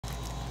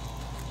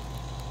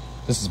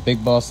This is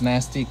Big Boss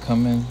Nasty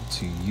coming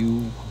to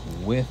you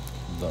with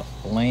the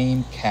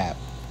Flame Cap,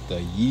 the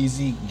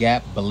Yeezy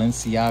Gap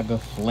Balenciaga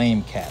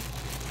Flame Cap.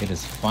 It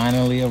has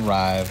finally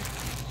arrived,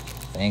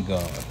 thank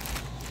God.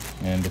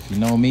 And if you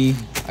know me,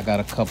 I got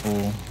a couple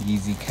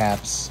Yeezy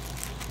caps,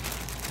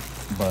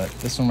 but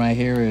this one right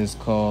here is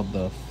called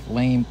the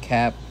Flame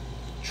Cap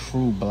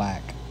True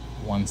Black,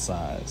 one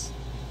size.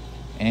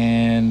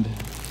 And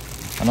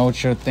I know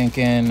what you're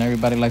thinking.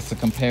 Everybody likes to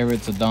compare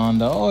it to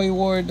Donda. Oh, he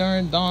wore it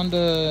during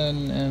Donda,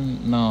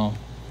 and no.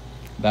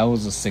 That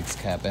was a 6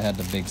 cap. It had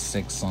the big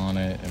 6 on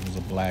it. It was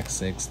a black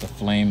 6. The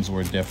flames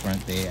were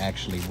different. They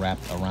actually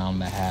wrapped around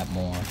the hat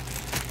more.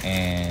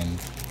 And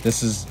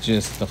this is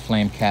just the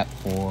flame cap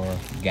for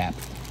Gap.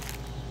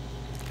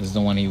 This is the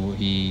one he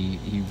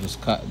was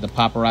the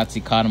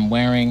paparazzi caught him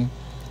wearing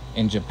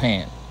in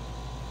Japan.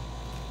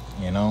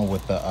 You know,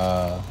 with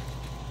the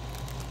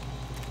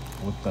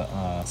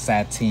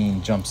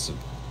sateen jumpsuit.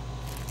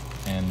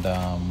 And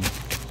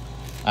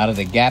out of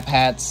the Gap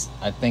hats,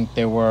 I think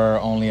there were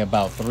only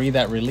about 3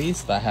 that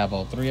released. I have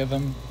all 3 of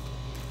them.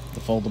 The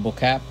foldable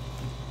cap.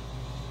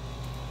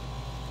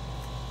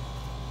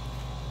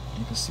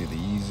 You can see the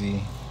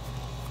Yeezy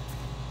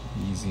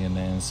in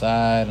the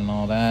inside and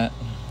all that.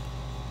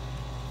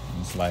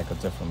 It's like a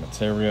different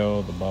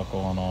material, the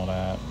buckle and all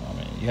that. I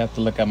mean, you have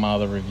to look at my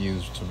other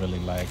reviews to really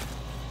like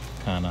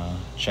kind of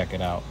check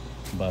it out.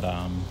 But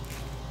I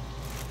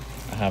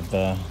have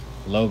the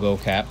logo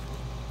cap,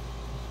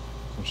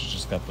 which has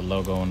just got the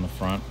logo in the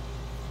front,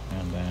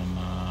 and then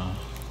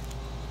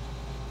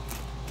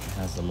it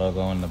has the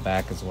logo in the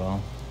back as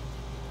well.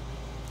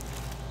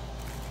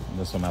 And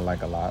this one I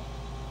like a lot,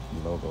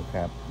 the logo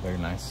cap, very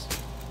nice.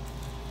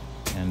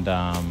 And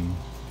I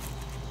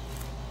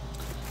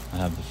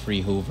have the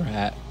free Hoover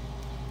hat,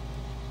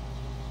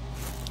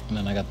 and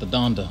then I got the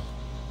Donda.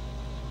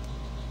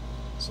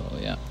 So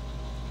yeah,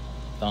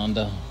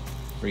 Donda,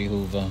 free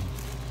Hoover,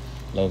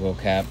 logo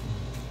cap,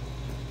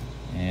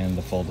 and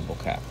the foldable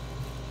cap.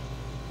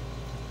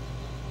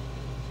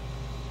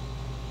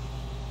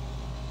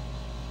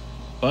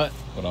 But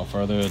without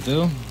further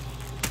ado,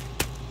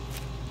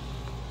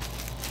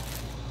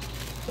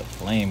 the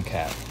flame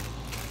cap.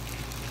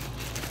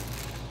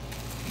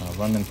 Now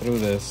running through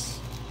this,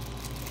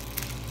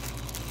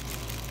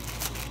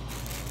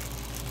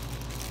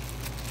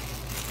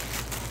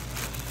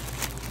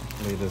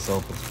 hopefully this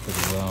opens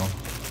pretty well.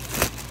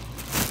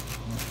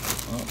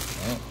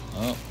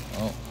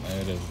 Oh,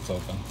 there it is, it's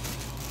open.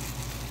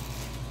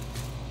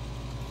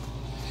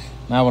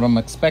 Now what I'm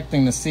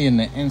expecting to see in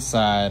the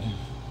inside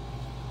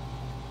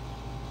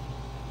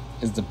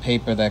is the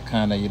paper that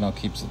kind of, you know,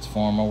 keeps its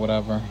form or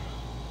whatever.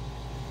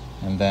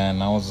 And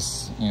then I was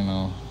just, you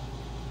know,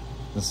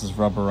 this is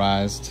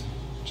rubberized,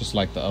 just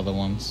like the other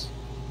ones.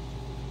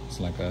 It's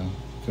like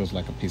feels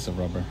like a piece of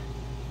rubber.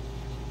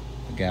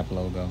 The Gap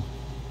logo.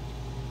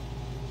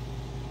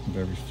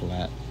 Very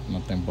flat,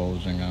 nothing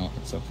bulging out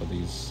except for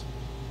these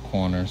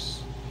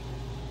corners.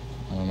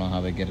 I don't know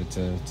how they get it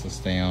to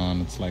stay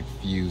on. It's like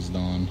fused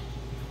on.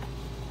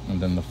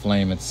 And then the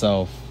flame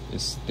itself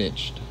is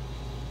stitched,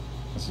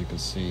 as you can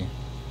see.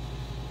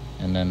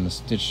 And then the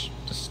stitch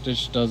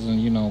doesn't,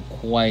 you know,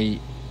 quite,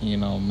 you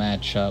know,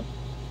 match up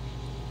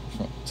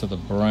to the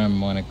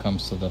brim when it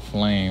comes to the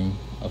flame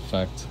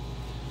effect.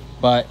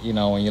 But, you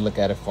know, when you look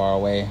at it far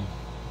away,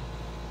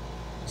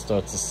 you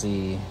start to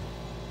see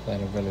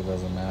that it really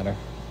doesn't matter.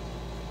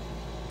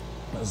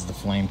 This is the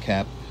flame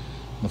cap.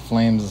 The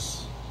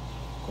flames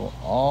go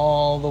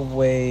all the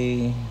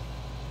way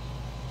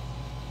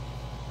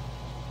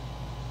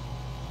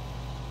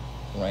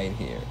right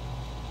here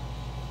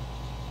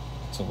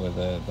to where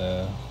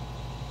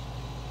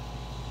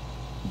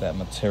that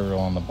material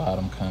on the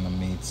bottom kind of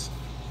meets.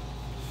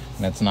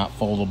 And it's not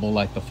foldable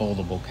like the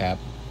foldable cap,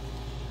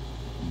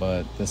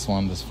 but this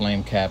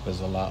flame cap is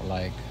a lot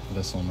like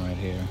this one right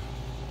here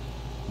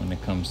when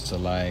it comes to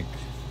like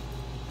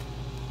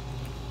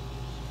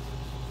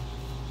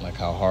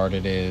how hard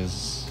it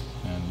is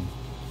and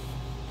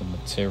the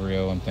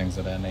material and things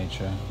of that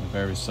nature. They're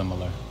very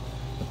similar,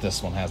 but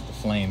this one has the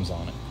flames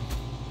on it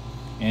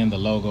and the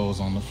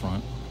logos on the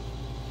front,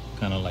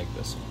 kind of like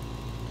this one.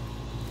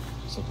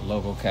 So the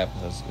logo cap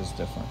is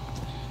different.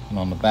 And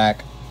on the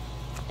back,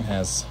 it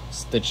has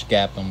stitch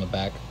Gap on the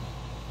back.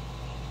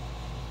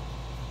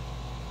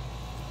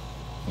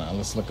 Now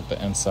let's look at the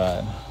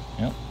inside.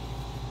 Yep,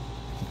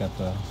 you got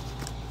the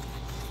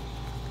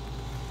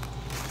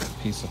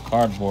piece of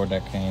cardboard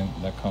that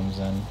comes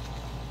in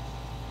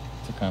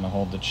to kind of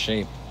hold its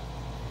shape.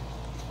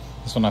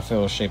 This one I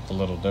feel is shaped a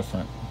little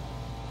different.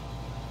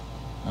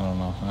 I don't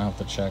know. I have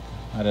to check.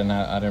 I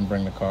didn't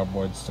bring the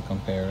cardboards to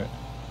compare it,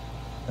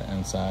 the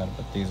inside,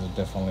 but these are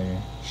definitely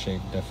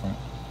shaped different.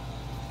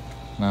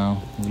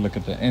 Now, if you look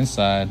at the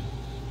inside,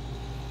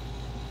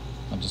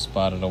 I just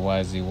spotted a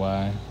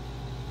YZY.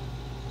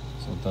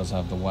 So it does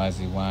have the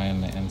YZY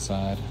in the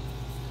inside.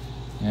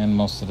 And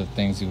most of the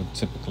things you would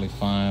typically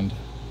find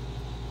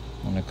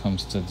when it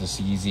comes to this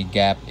Yeezy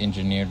Gap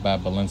engineered by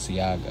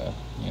Balenciaga.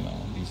 You know,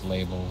 these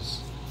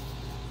labels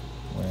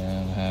where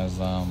it has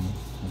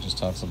It just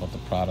talks about the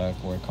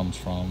product, where it comes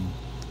from,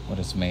 what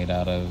it's made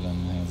out of,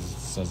 and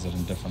says it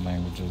in different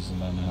languages.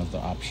 And then it has the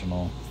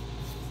optional,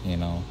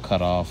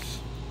 cut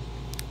off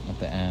at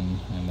the end.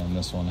 And then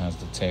this one has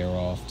the tear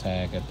off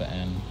tag at the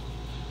end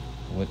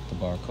with the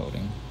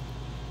barcoding.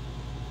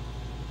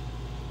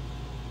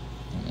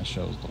 And it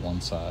shows the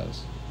one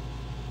size.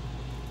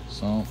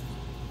 So,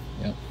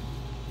 yep.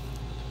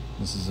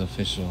 This is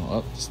official.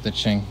 Oh,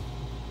 stitching.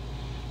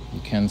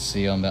 You can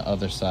see on the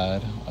other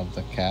side of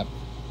the cap.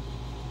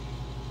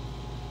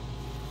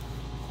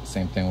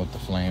 Same thing with the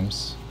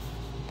flames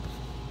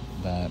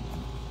that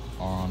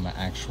are on the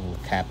actual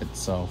cap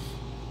itself.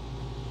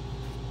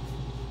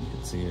 You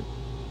can see it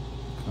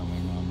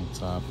coming on the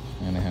top,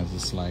 and it has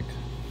this like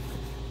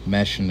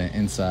mesh in the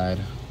inside,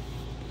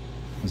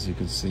 as you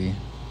can see.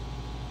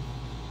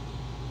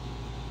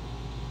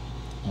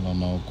 I don't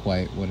know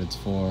quite what it's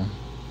for.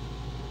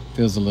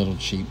 Feels a little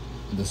cheap,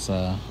 this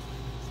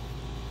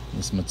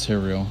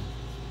material,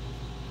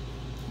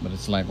 but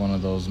it's like one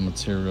of those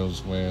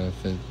materials where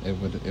if it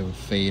would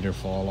fade or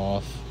fall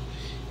off,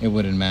 it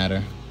wouldn't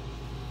matter.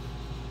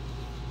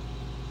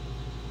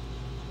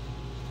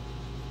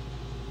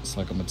 It's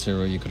like a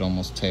material you could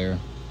almost tear.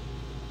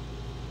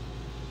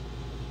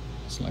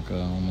 It's like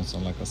almost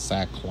like a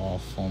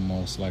sackcloth,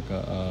 almost like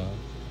I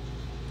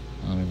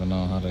don't even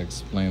know how to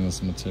explain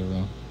this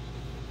material.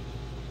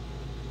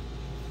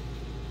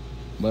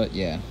 But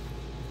yeah,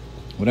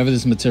 whatever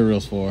this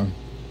material's for,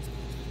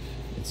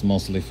 it's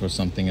mostly for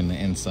something in the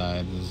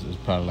inside. There's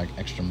probably like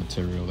extra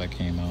material that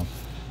came out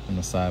on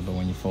the side, but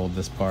when you fold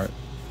this part,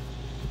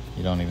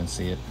 you don't even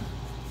see it.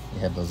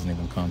 Your head doesn't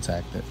even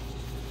contact it.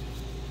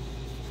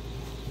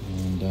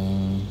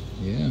 And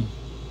yeah,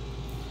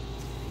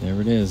 there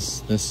it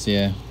is. This,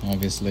 yeah,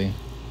 obviously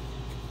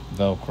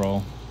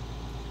Velcro.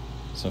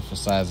 So for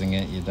sizing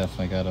it, you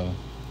definitely gotta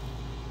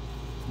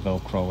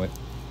Velcro it.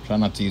 Try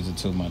not to use it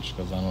too much,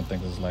 because I don't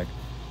think it's like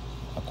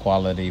a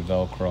quality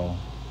Velcro,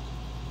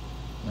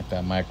 like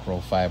that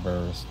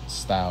microfiber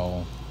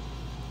style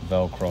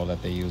Velcro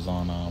that they use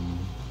on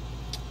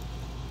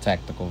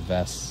tactical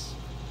vests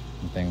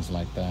and things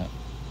like that.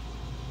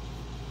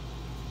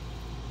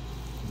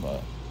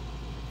 But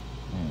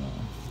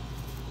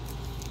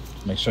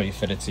make sure you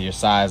fit it to your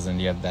size,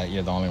 and you're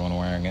the only one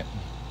wearing it.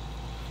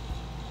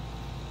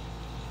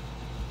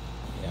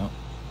 Yep,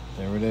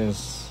 there it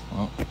is.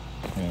 Oh,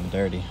 I'm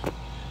dirty.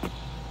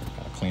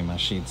 Gotta clean my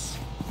sheets.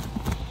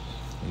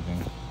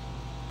 Leaving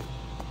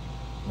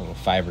little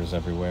fibers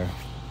everywhere.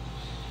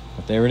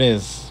 But there it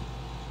is.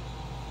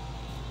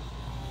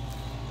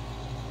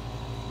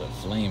 The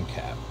flame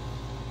cap.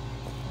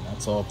 And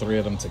that's all three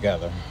of them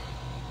together.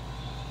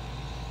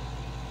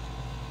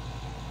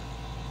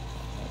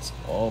 That's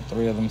all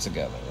three of them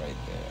together right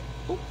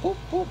there. Boop, boop,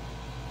 boop.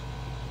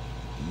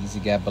 The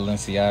Yeezy Gap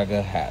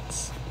Balenciaga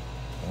hats.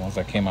 The ones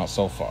that came out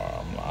so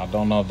far. I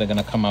don't know if they're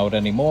gonna come out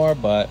anymore,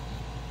 but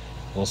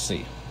we'll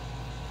see.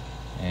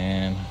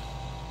 And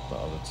the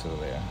other two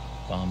there.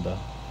 Donda,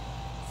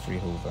 Free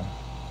Hoover.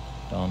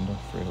 Donda,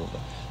 Free Hoover.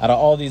 Out of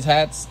all these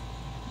hats,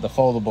 the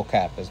foldable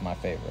cap is my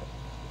favorite.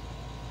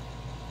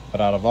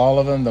 But out of all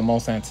of them, the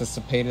most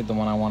anticipated, the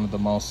one I wanted the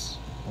most,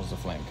 was the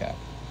flame cap.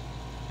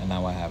 And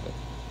now I have it.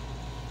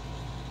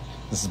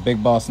 This is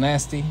Big Boss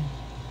Nasty.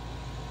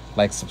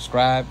 Like,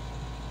 subscribe.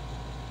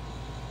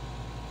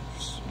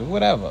 Just do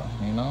whatever,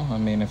 I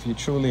mean, if you're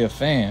truly a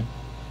fan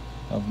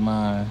of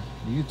my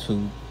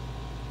YouTube,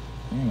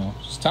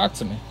 just talk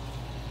to me.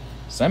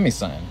 Send me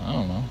something. I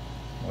don't know.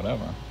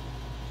 Whatever.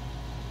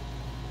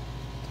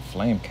 The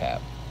flame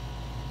cap.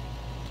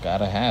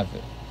 Gotta have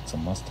it. It's a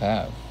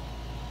must-have.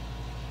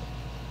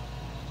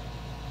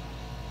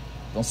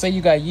 Don't say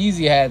you got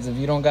Yeezy hats if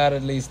you don't got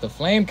at least the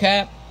flame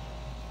cap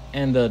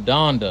and the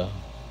Donda.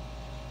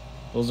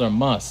 Those are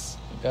musts.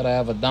 You gotta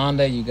have a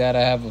Donda. You gotta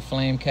have a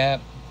flame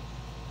cap.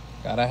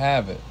 Gotta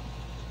have it.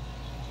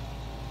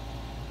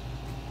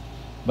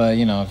 But,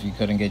 if you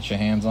couldn't get your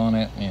hands on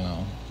it,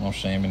 no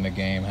shame in the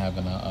game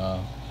having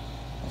a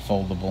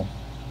foldable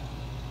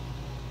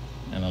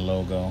and a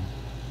logo,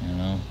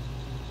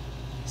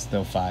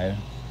 Still fire.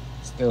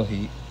 Still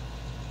heat.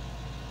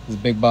 This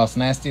is Big Boss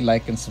Nasty.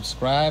 Like and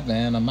subscribe,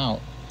 and I'm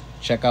out.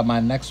 Check out my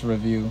next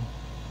review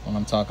when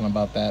I'm talking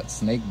about that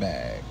snake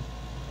bag.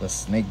 The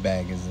snake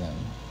bag is in.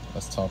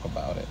 Let's talk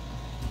about it.